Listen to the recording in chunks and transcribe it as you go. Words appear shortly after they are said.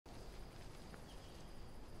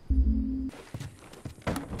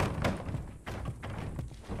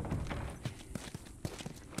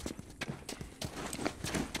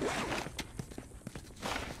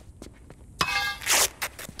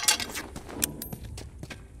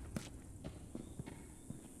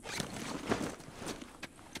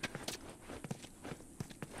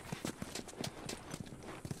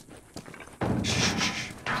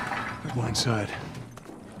inside.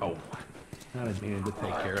 Oh, I didn't mean to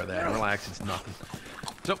take care of that. Relax, it's nothing.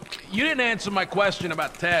 So, you didn't answer my question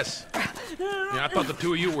about Tess. Yeah, I thought the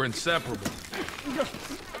two of you were inseparable.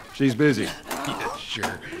 She's busy. Yeah,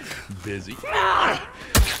 sure. Busy.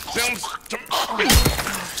 Sounds to me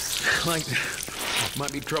like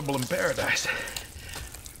might be trouble in paradise.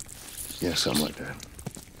 Yeah, something like that.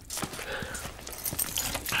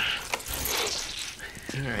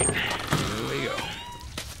 All right, here we go.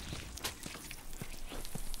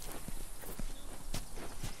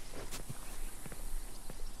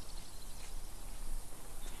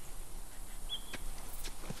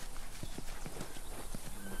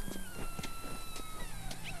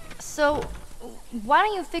 So, why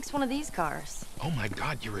don't you fix one of these cars? Oh my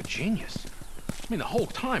God, you're a genius. I mean, the whole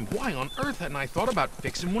time, why on earth hadn't I thought about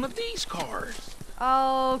fixing one of these cars?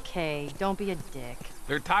 Okay, don't be a dick.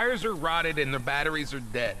 Their tires are rotted and their batteries are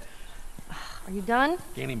dead. Are you done?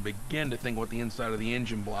 Can't even begin to think what the inside of the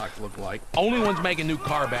engine blocks look like. Only ones making new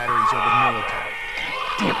car batteries are the military.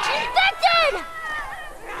 Damn it. That's it!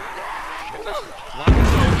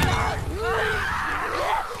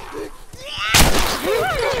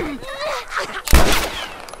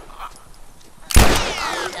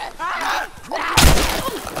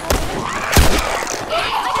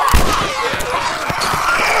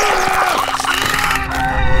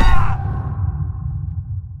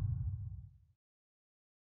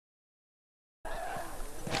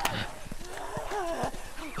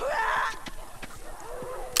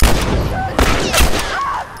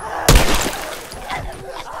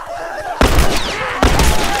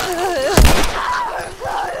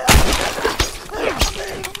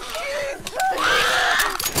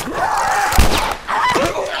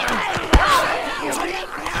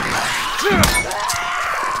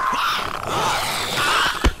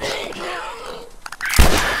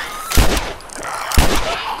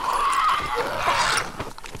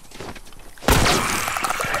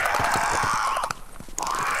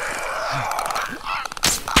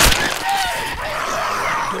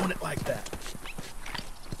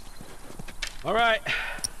 All right.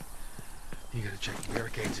 You gotta check the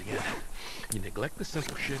barricades again. You neglect the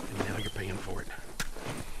simple shit, and now you're paying for it.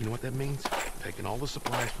 You know what that means? Taking all the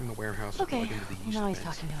supplies from the warehouse and plugging into the east now he's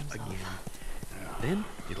fence talking to himself. again. Then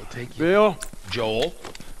it'll take you... Bill? Joel.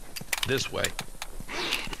 This way.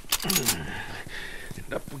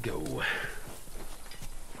 And up we go.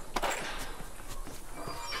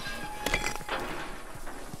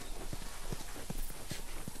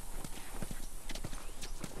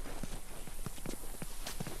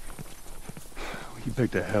 You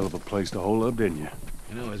picked a hell of a place to hole up, didn't you?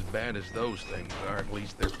 You know, as bad as those things are, at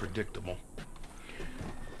least they're predictable.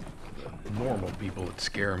 The normal people that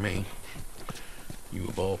scare me. You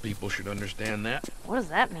of all people should understand that. What does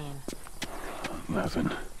that mean?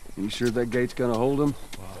 Nothing. You sure that gate's gonna hold him?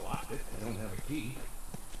 Well, I don't have a key.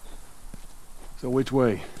 So which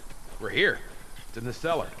way? We're here. It's in the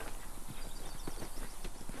cellar.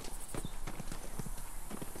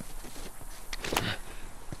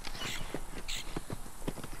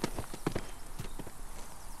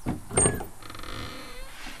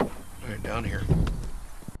 Right down here.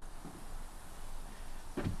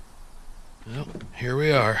 Well, here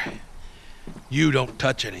we are. You don't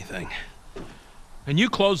touch anything. And you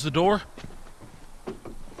close the door.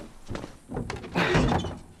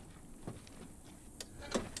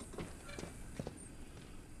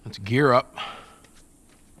 Let's gear up.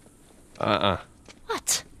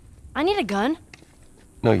 What? I need a gun.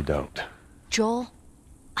 No, you don't. Joel,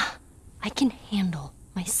 I can handle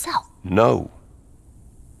myself. No.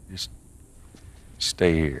 Just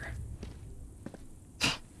stay here.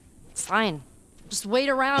 Fine. Just wait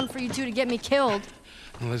around for you two to get me killed.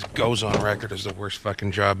 Well, this goes on record as the worst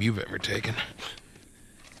fucking job you've ever taken.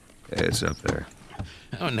 Yeah, it's up there.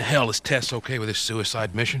 How in the hell is Tess okay with this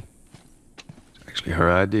suicide mission? It's actually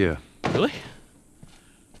her idea. Really?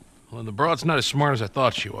 Well, the broad's not as smart as I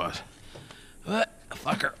thought she was. But,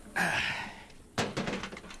 fuck her.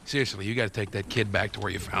 Seriously, you gotta take that kid back to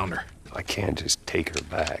where you found her. I can't just take her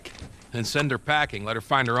back. Then send her packing, let her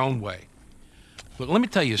find her own way. Look, let me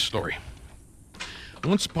tell you a story.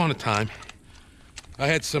 Once upon a time, I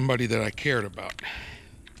had somebody that I cared about.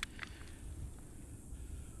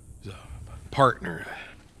 It was a partner.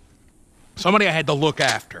 Somebody I had to look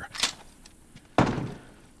after.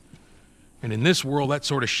 And in this world, that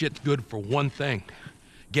sort of shit's good for one thing.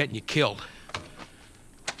 Getting you killed.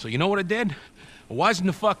 So you know what I did? I wisened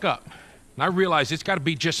the fuck up. And I realized it's gotta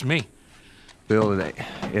be just me. Bill, it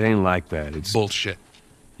ain't like that. It's bullshit.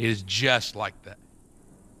 It is just like that.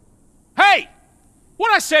 Hey!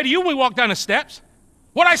 What'd I say to you when we walked down the steps?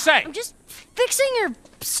 What'd I say? I'm just fixing your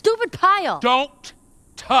stupid pile. Don't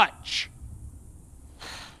touch.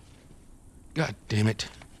 God damn it.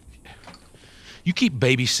 You keep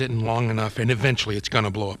babysitting long enough and eventually it's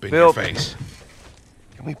gonna blow up in your face.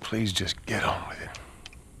 Can we please just get on with it?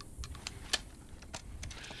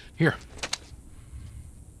 Here.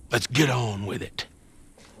 Let's get on with it.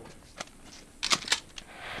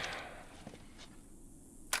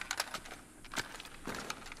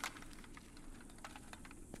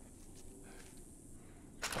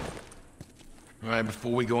 All right,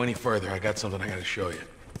 before we go any further, I got something I gotta show you.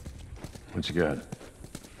 What you got?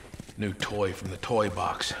 New toy from the toy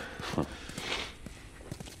box.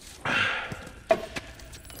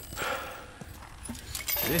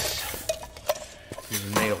 This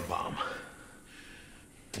is a nail bomb.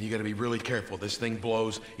 You gotta be really careful. This thing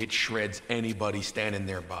blows, it shreds anybody standing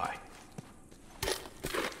nearby.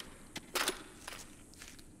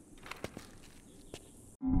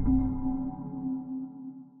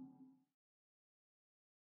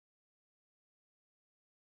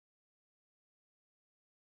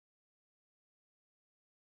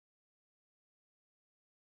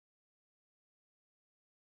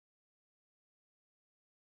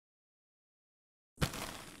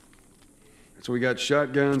 So we got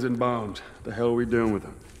shotguns and bombs. What the hell are we doing with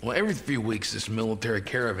them? Well, every few weeks this military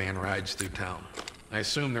caravan rides through town. I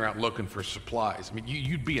assume they're out looking for supplies. I mean,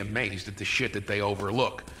 you'd be amazed at the shit that they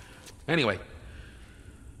overlook. Anyway,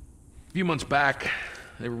 a few months back,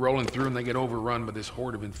 they were rolling through and they get overrun by this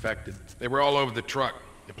horde of infected. They were all over the truck.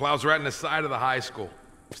 It plows right in the side of the high school.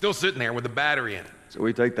 Still sitting there with the battery in it. So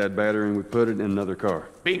we take that battery and we put it in another car.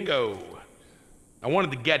 Bingo! I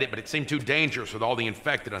wanted to get it, but it seemed too dangerous with all the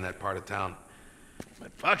infected on that part of town.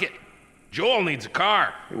 But fuck it. Joel needs a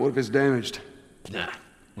car. Hey, what if it's damaged? Nah,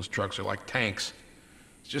 those trucks are like tanks.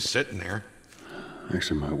 It's just sitting there.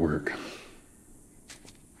 Actually might work.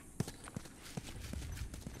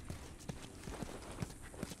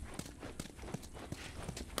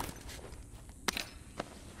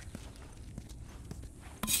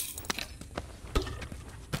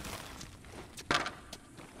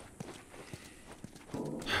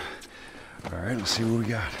 All right, let's see what we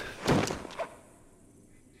got.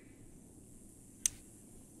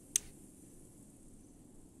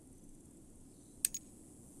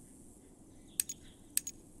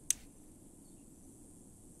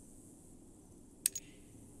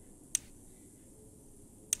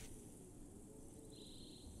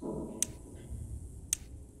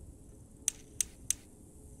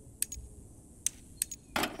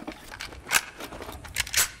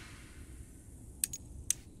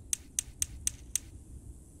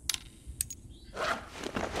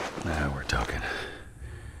 Now we're talking.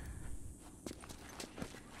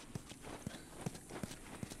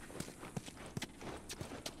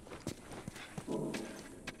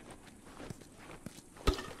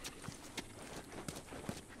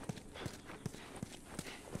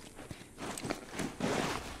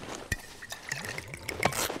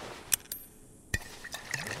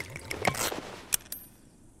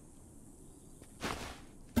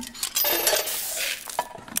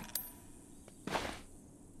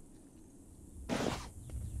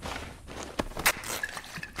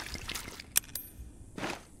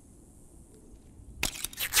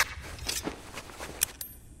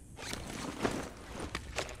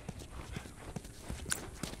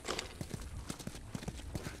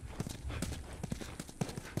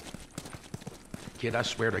 Kid, I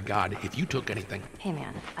swear to God, if you took anything... Hey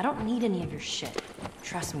man, I don't need any of your shit.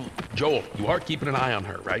 Trust me. Joel, you are keeping an eye on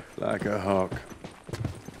her, right? Like a hawk.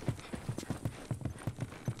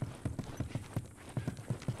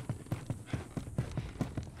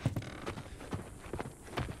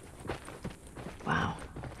 Wow.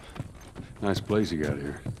 Nice place you got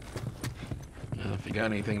here. Well, if you got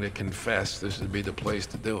anything to confess, this would be the place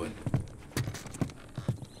to do it.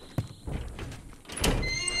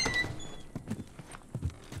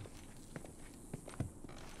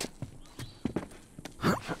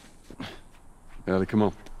 Ellie, come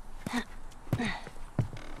on.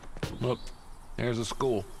 Look, there's a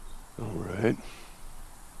school. All right.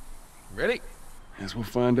 Ready? Guess we'll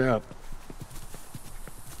find out.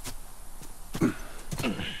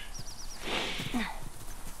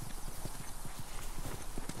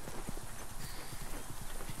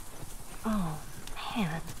 Oh,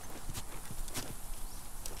 man.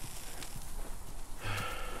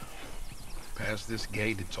 Past this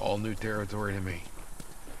gate, it's all new territory to me.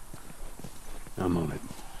 I'm on it.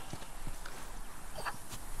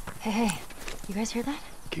 Hey, you guys hear that?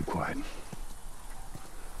 Keep quiet.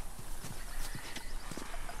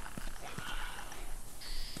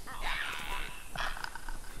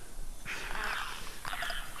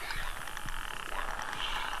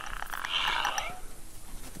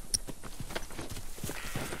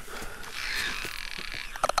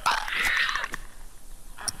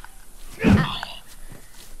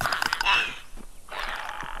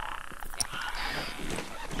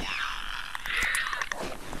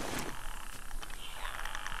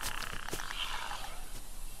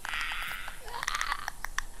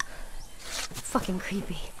 fucking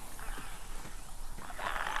creepy.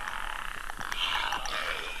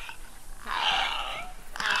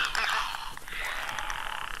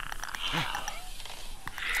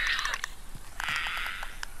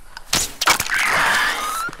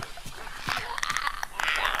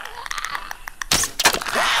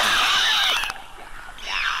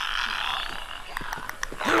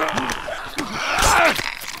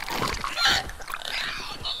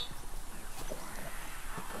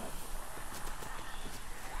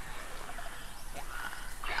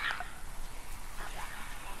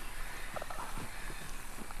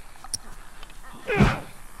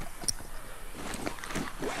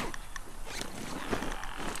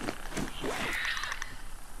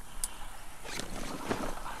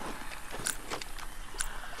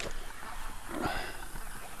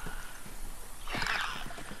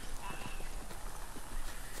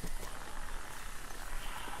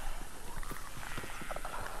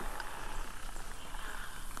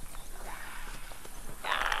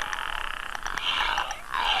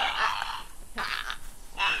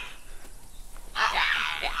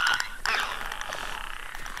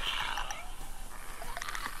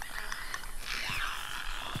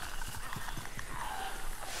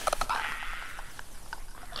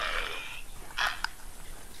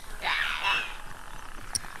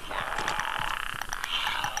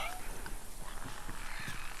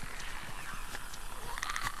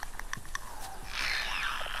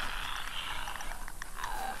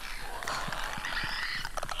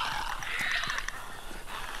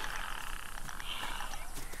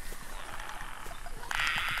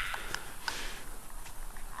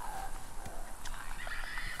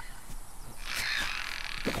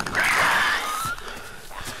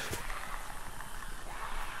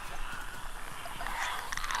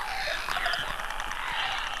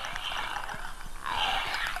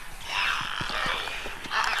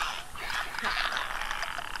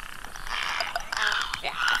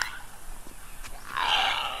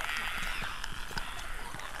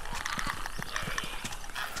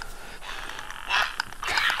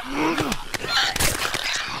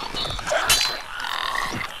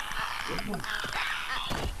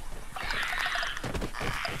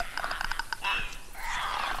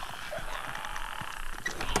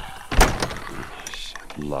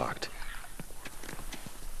 Locked.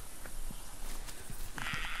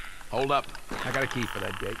 Hold up. I got a key for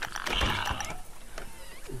that gate.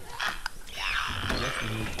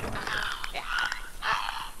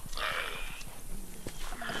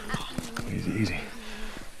 Easy, easy.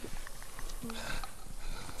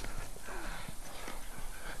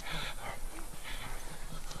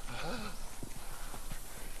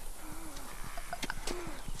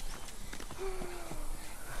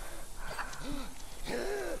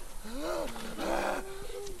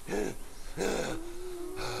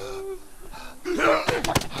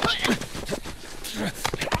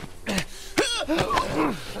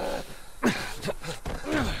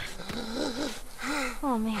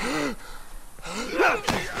 Oh, man.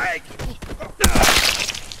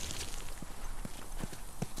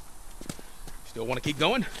 Still want to keep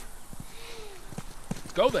going?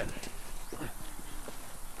 Let's go then.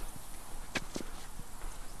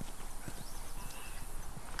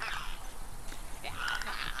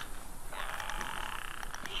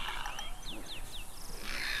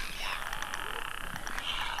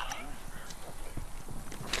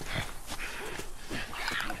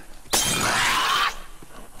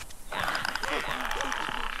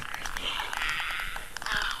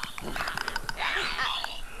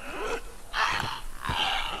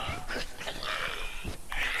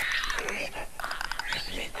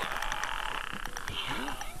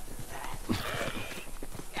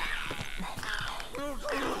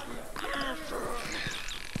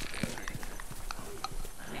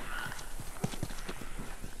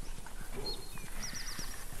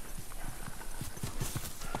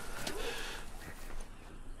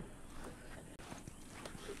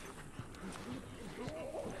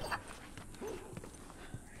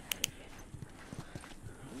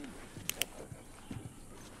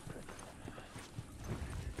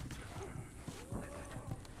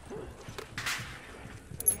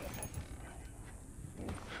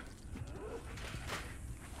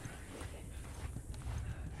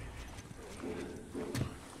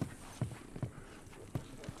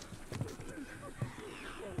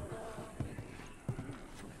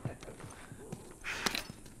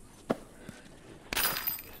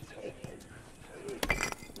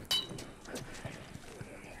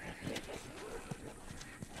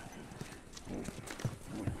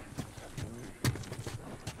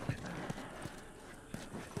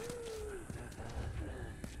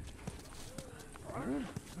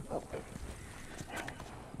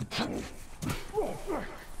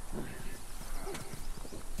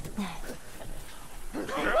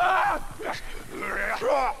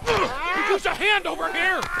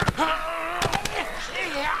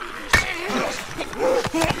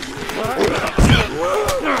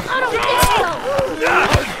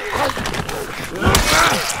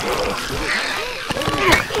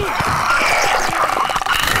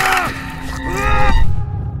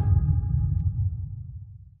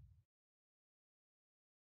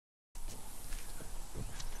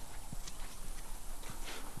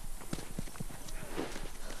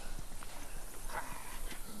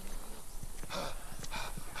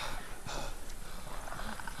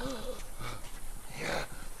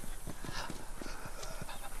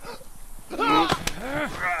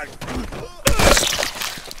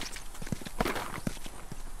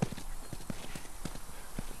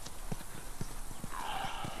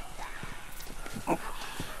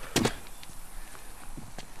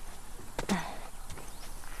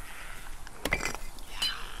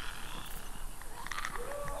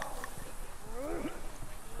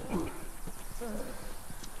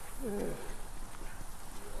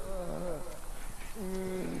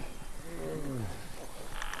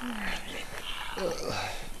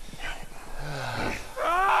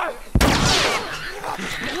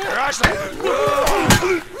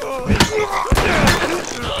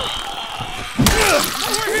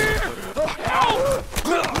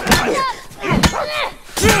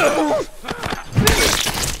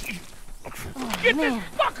 Get this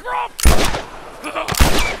fucker off!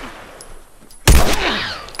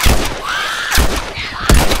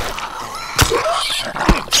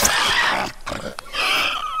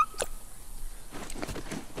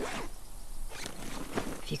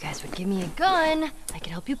 If you guys would give me a gun, I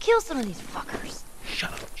could help you kill some of these fuckers.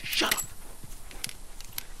 Shut up, shut up.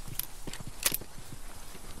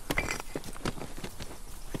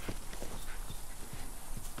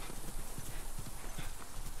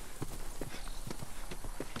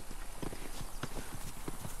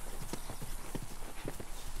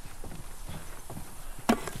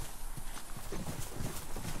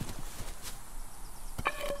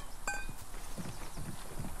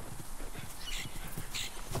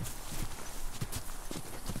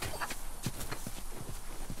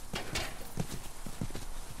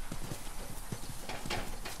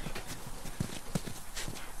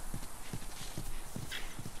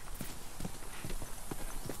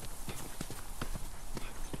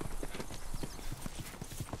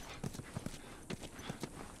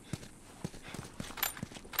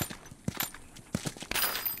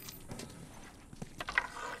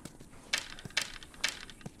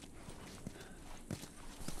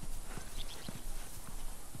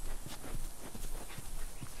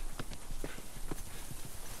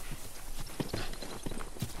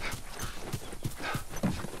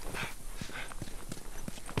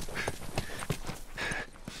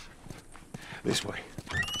 This way.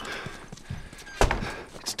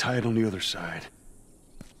 It's tied on the other side.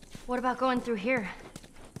 What about going through here?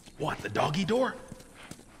 What, the doggy door?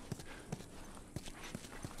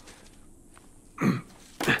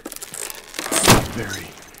 Very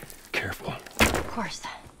careful. Of course.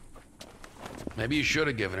 Maybe you should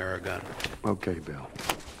have given her a gun. Okay, Bill.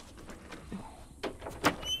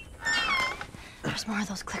 There's more of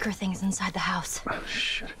those clicker things inside the house. Oh,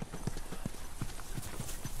 shit.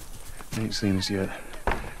 They ain't seen us yet.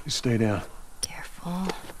 Just stay down. Careful.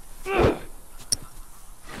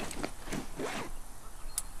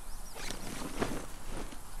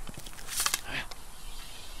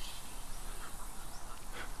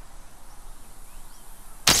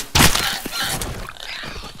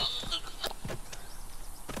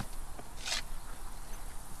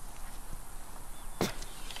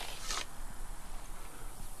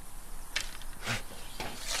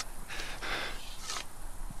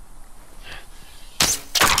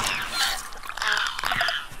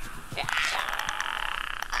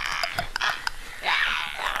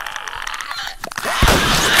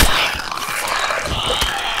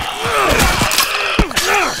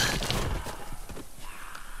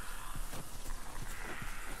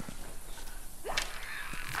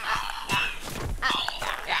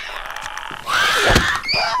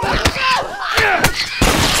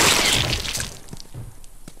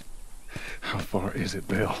 Is it,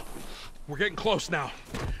 Bill? We're getting close now.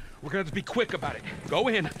 We're gonna have to be quick about it. Go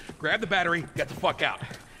in, grab the battery, get the fuck out.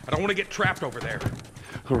 I don't want to get trapped over there.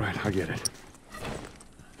 All right, I get it.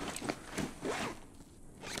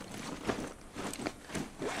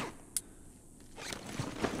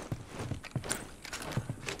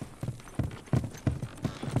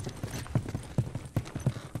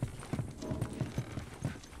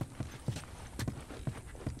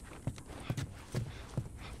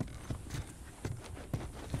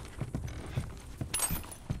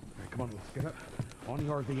 Come on, let's get up on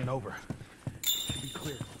the RV and over. Should be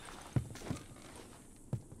clear.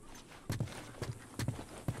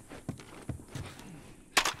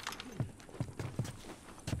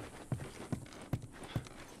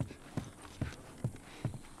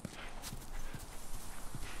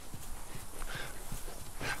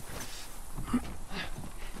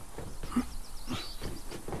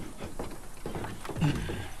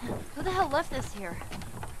 Who the hell left this here?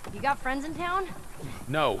 You got friends in town?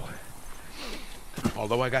 No.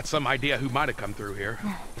 Although I got some idea who might have come through here.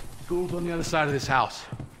 School's on the other side of this house.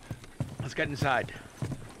 Let's get inside.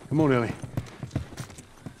 Come on, Ellie.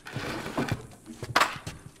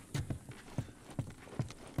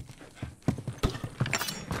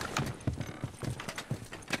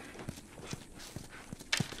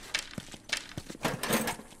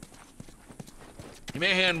 Give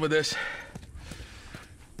me a hand with this.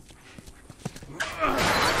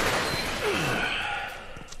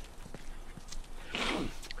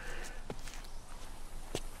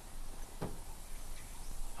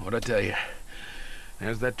 What'd I tell you?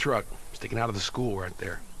 There's that truck sticking out of the school right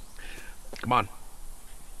there. Come on.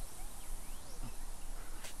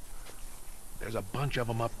 There's a bunch of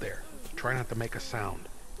them up there. Try not to make a sound.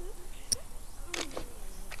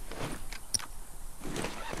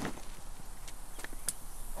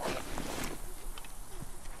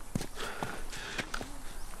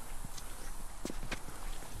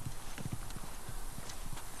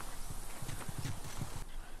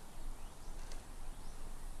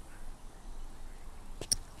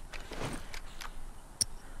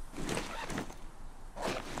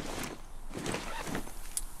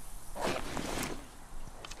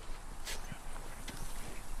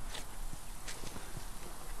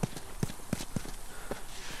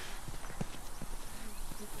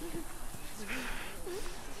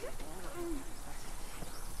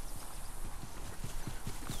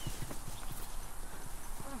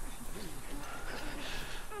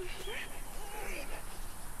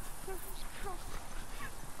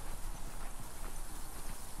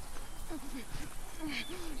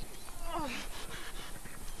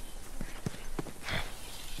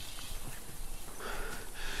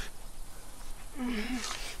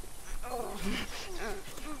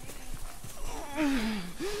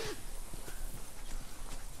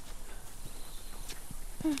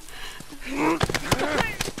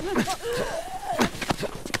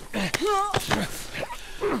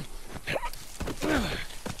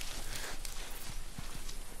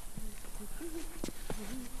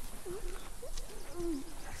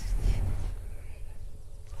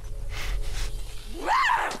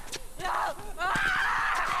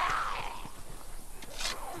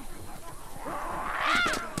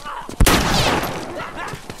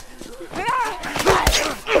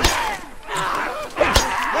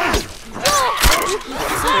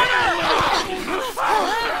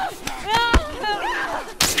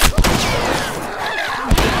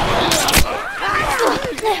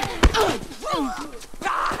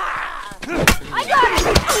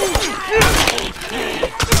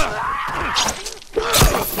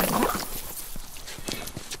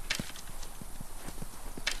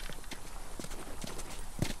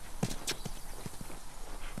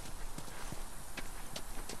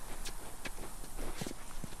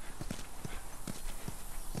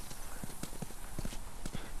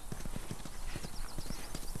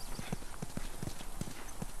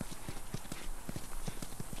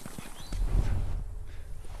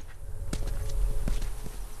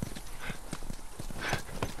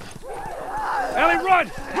 Ellie, run!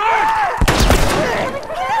 Run!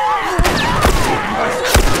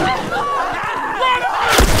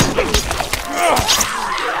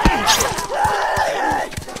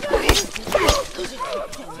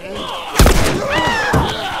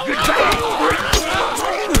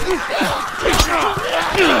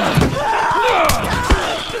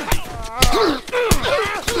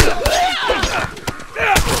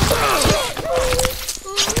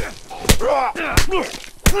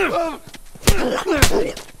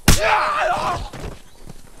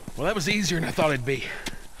 Well, that was easier than I thought it'd be.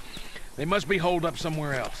 They must be holed up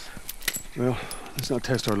somewhere else. Well, let's not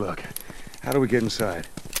test our luck. How do we get inside?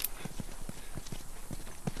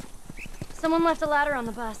 Someone left a ladder on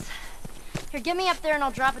the bus. Here, get me up there and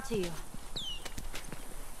I'll drop it to you.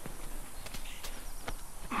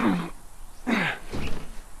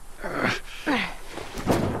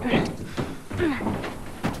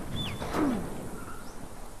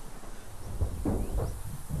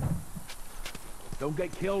 Don't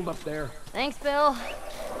get killed up there. Thanks, Bill.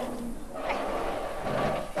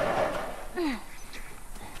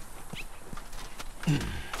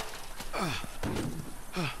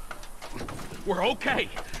 We're okay.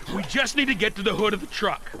 We just need to get to the hood of the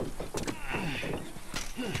truck.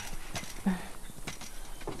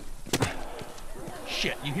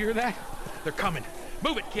 Shit, you hear that? They're coming.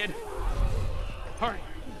 Move it, kid. Hurry.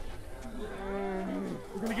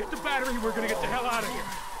 We're gonna get the battery. We're gonna get the hell out of here.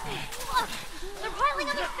 Look, they're piling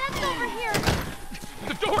on the fence over here.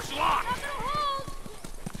 The door's locked. Not gonna hold.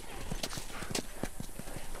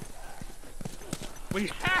 We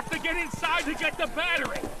have to get inside to get the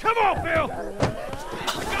battery. Come on, Bill.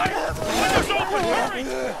 Guys, the window's open. Hurry.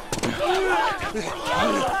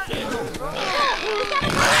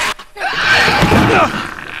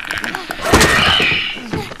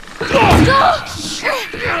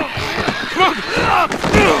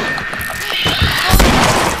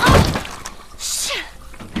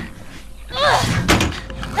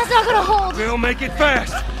 That's not gonna hold. Bill, make it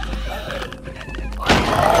fast!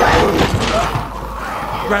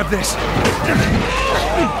 Grab this.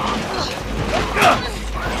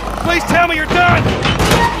 Please tell me you're done!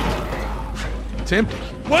 It's empty.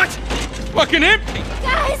 What? Fucking empty!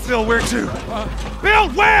 Guys! Bill, where to? Bill,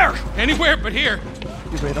 where? Anywhere but here.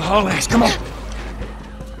 You made the haul ass. Come on.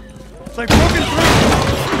 It's like broken through.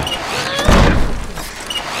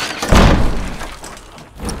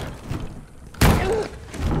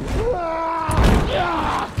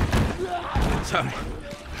 Son,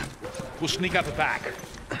 we'll sneak out the back.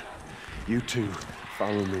 You two,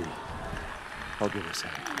 follow me. I'll get us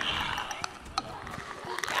out.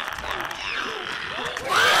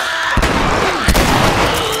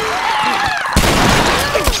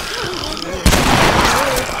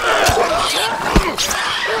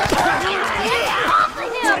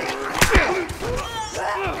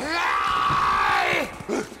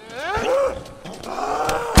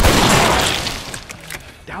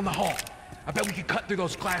 Down the hall. I bet we could cut through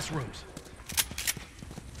those classrooms.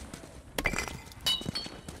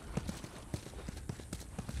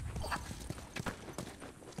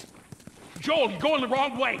 Joel, you're going the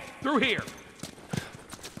wrong way. Through here.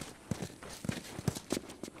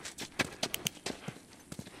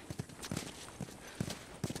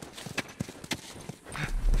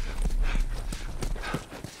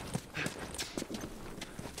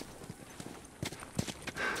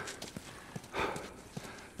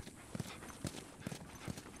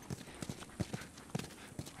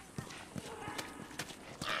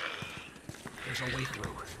 There's a way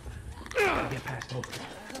through. Gotta get past both of them.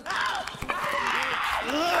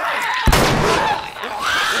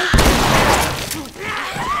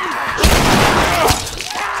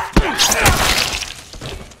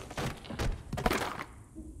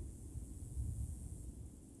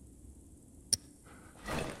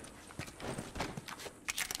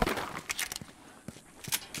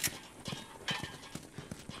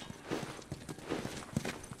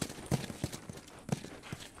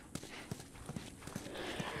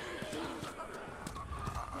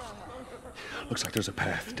 Looks like there's a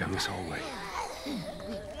path down this hallway.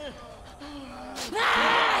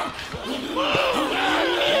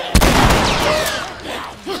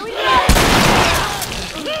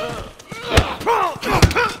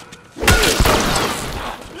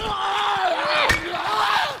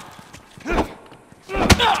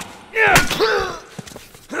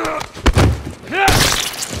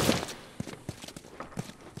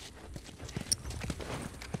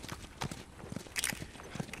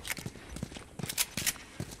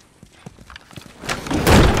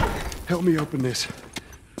 Help me open this.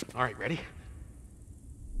 All right, ready?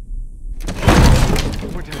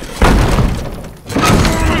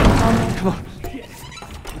 Come on.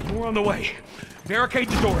 More on the way. Barricade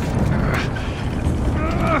the door.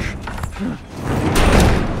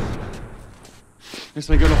 This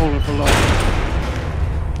ain't gonna hold it for long.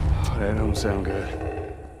 Oh, that don't sound good.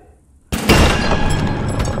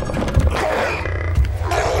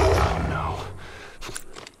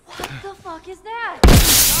 Is that?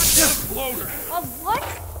 Just bloater. A what?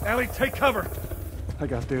 Ellie, take cover. I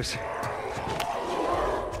got this.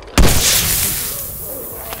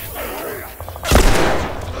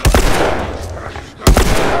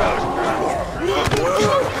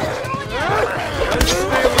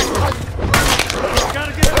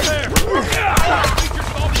 Gotta get up there.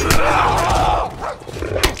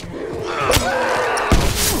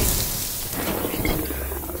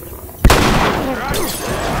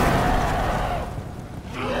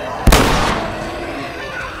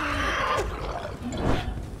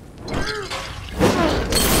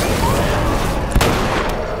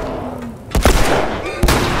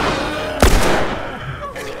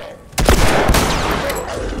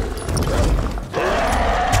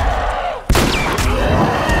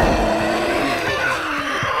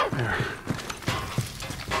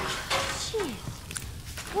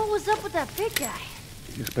 Big guy.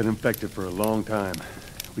 He's been infected for a long time.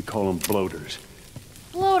 We call them bloaters.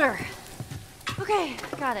 Bloater. Okay,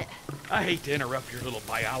 got it. I hate to interrupt your little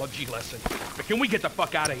biology lesson, but can we get the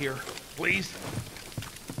fuck out of here, please?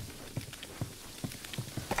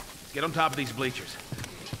 Get on top of these bleachers.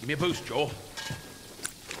 Give me a boost, Joel.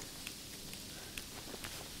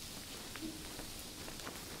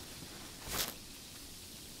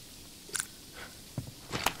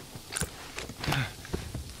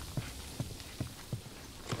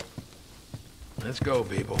 Let's go,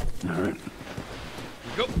 people. All right.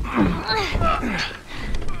 Go.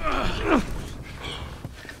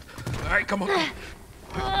 All right, come on.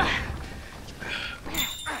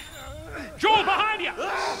 Joel, behind you!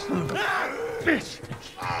 Bitch!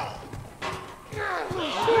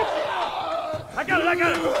 I got it, I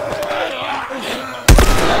got it!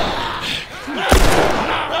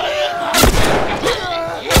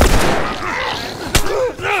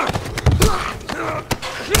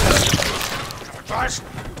 Last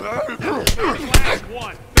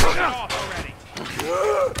one. Finish it off already.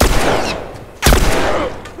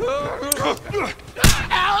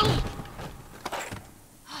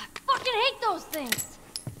 I fucking hate those things.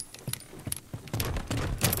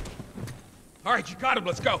 All right, you got him.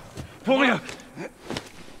 Let's go. Pull me up.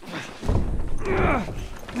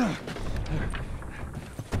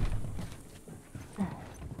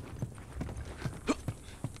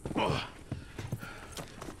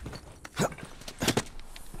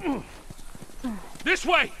 This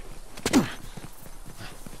way.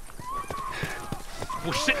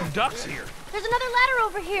 We're sitting ducks here. There's another ladder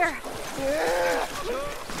over here.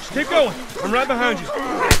 Just keep going. I'm right behind you.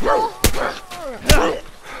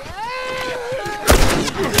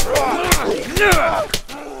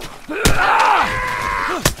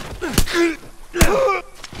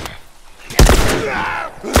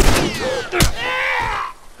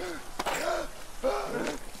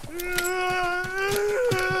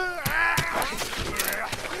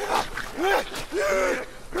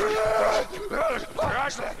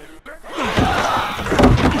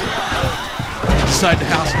 Inside the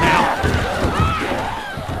house now.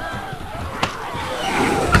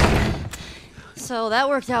 So that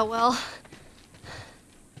worked out well.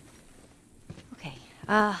 Okay,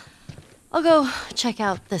 I'll go check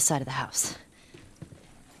out this side of the house.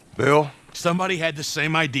 Bill? Somebody had the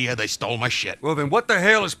same idea. They stole my shit. Well, then what the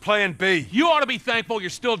hell is plan B? You ought to be thankful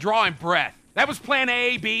you're still drawing breath. That was plan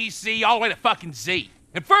A, B, C, all the way to fucking Z.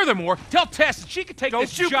 And furthermore, tell Tess that she could take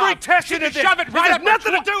this job. Don't you bring Tess She into can this. shove it right It up has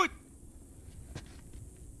nothing her to do with...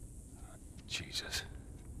 Jesus.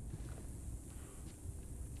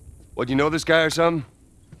 What, you know this guy or something?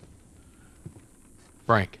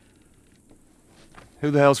 Frank.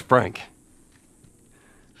 Who the hell's Frank?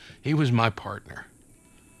 He was my partner.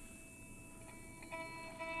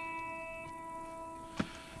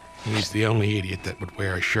 He's the only idiot that would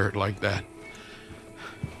wear a shirt like that.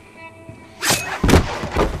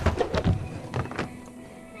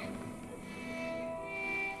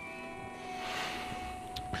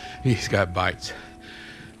 He's got bites.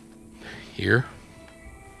 Here.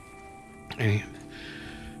 And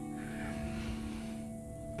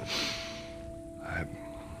I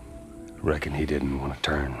reckon he didn't want to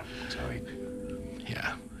turn, so he...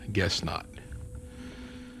 yeah, I guess not.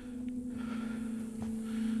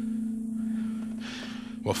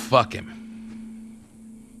 Well, fuck him.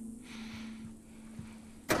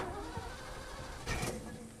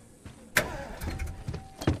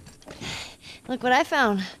 Look what I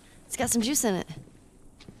found. It's got some juice in it.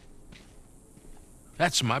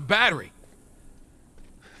 That's my battery.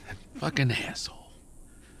 That fucking asshole.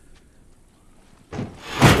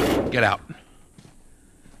 Get out.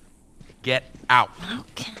 Get out.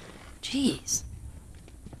 Okay. Jeez.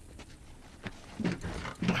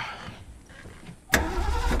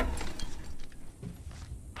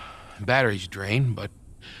 Battery's drained, but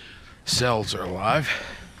cells are alive.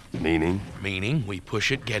 Meaning? Meaning, we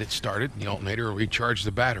push it, get it started, and the alternator will recharge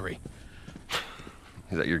the battery.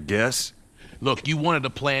 Is that your guess? Look, you wanted a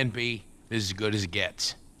plan B. This is as good as it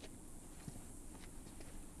gets.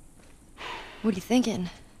 What are you thinking?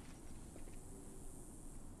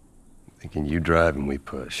 Thinking you drive and we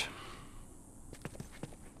push.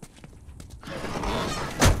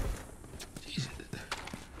 Jesus.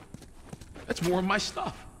 That's more of my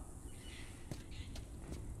stuff.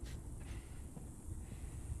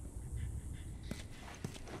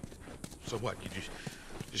 So what, you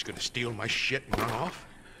just gonna steal my shit and run off?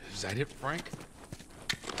 Is that it, Frank?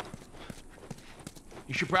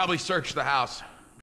 You should probably search the house.